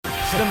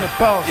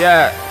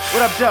Yeah.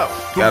 What up, Joe?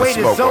 Gotta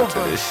smoke onto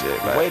this shit,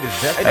 man.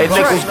 Hey,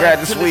 Nichols, grab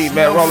this weed,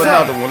 man. Roll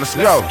another one. Let's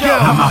go.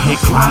 I'm out here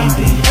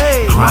grinding,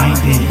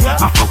 grinding.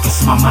 My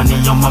focus, my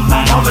money on my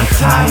mind all the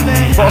time,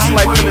 man. Boss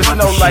life till there's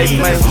no life,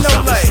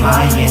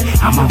 man.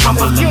 I'm a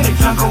rumble in the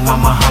jungle,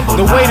 I'm a humble.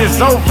 The wait is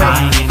over.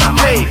 I'm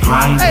out here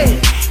grinding,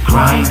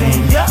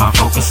 grinding. My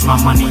focus, my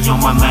money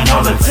on my mind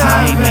all the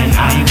time, man.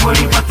 I ain't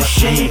worried about the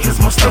shade, cause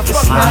my stuff is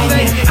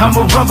lying. I'm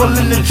a rumble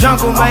in the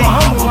jungle, man.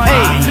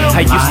 Hey,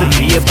 I used to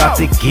be about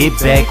to get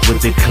back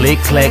with the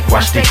click-clack,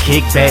 watch the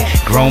kickback.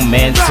 Grown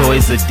man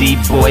toys, a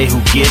D-boy who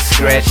gets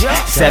scratched.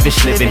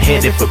 Savage living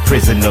headed for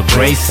prison or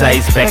gray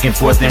sites. Back and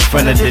forth in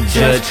front of the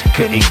judge,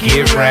 couldn't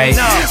get right.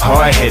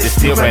 Hard-headed,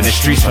 still ran the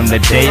streets from the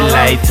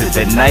daylight to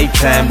the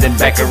nighttime, then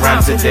back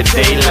around to the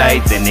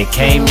daylight. Then it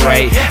came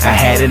right, I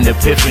had an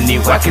epiphany.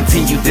 Why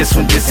continue this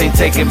when this ain't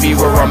taking me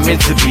where I'm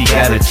meant to be?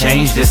 Gotta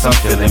change this, I'm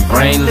feeling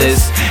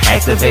brainless.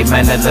 Activate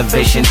my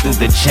elevation through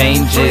the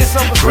changes.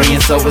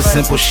 Brilliance over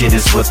simple shit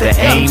is what the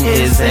aim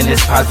is. And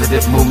this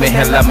positive movement,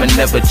 hell, I'ma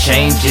never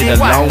change it. A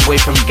long way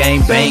from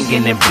gang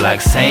banging and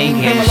blocks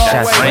hanging,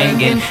 shots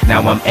ringing.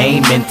 Now I'm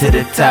aiming to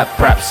the top,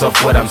 props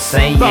off what I'm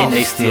saying.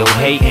 They still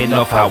hating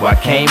off how I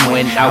came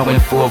when I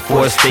went full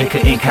force. They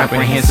couldn't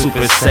comprehend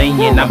Super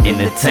Saiyan. I'm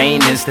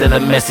entertaining, still a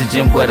message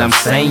in what I'm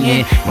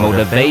saying.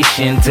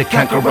 Motivation to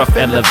conquer off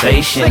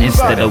elevation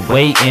instead of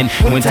waiting.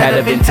 When tired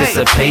of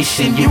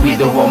anticipation, you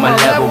either on my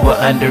level or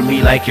under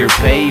me like your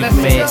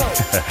pavement.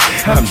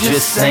 I'm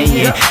just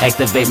saying,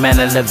 activate my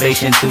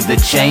elevation through the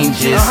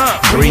changes.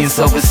 Brilliance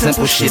over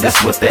simple shit,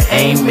 that's what the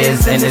aim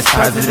is. And this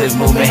positive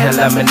movement, hell,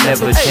 I'ma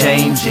never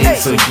change it.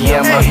 So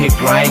yeah, I'm out here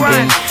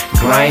grinding,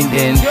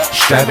 grinding,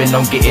 striving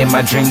on getting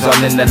my dreams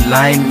all in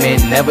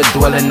alignment. Never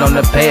dwelling on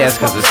the past,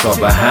 cause it's all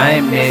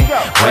behind me.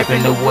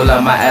 Wiping the wool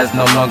out my eyes,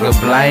 no longer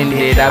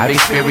blinded. I've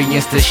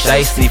experienced the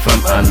shiesty from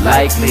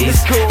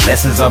unlikelies.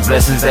 Lessons are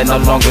blessings that no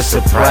longer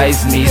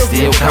surprise me.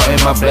 Still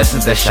counting my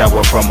blessings that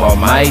shower from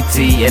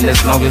Almighty. And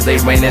as long as they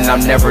raining, I'll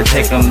never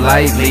take them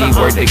lightly.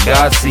 Word to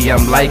God, see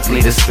I'm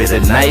likely to spit a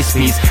nice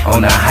piece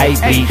on a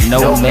hype beat.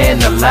 No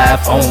man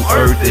alive on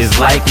earth is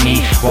like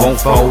me.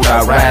 Won't fold,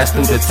 I rise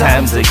through the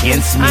times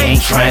against me.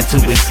 Ain't trying to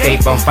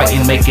escape, I'm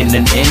fighting, making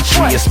an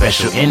entry. A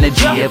special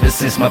energy ever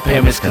since my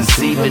parents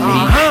conceiving me.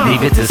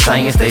 Leave it to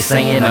science, they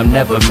saying I'm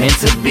never meant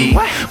to be.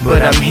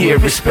 But I'm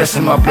here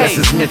expressing my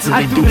blessings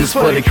mentally. Do this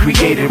for the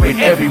creator and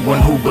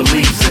everyone who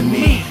believes in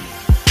me.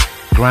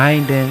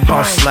 Grinding,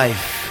 Boss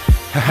life.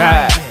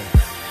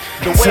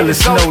 till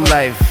it's no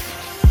life.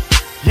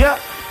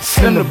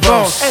 Slim the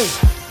boss.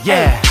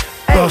 Yeah.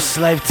 Boss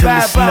life till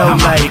it's no I'm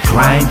out here life.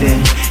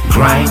 grinding,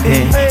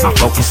 grinding. My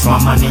focus, my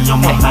money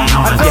on my mind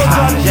all the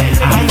time.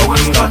 I ain't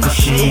worried about the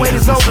shade,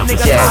 cause my stuff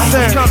is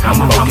lying. I'm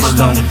a rumble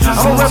in the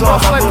jungle, I'm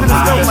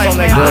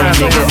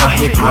out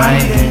here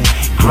grinding,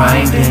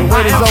 grinding.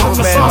 My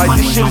focus, my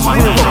money on my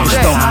mind all the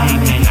time.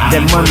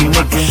 That money,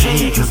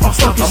 nigga. Cause my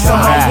stuff is I'm on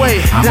my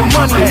way. That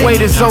money, The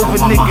wait is over,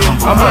 nigga.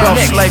 I'm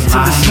boss life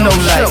till it's no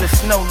life.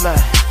 No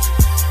life.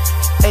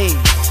 Hey,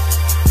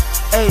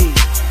 hey,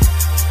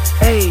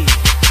 hey.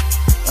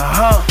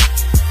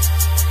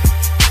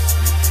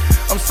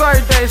 I'm sorry,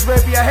 Dej,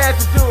 baby. I had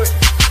to do it.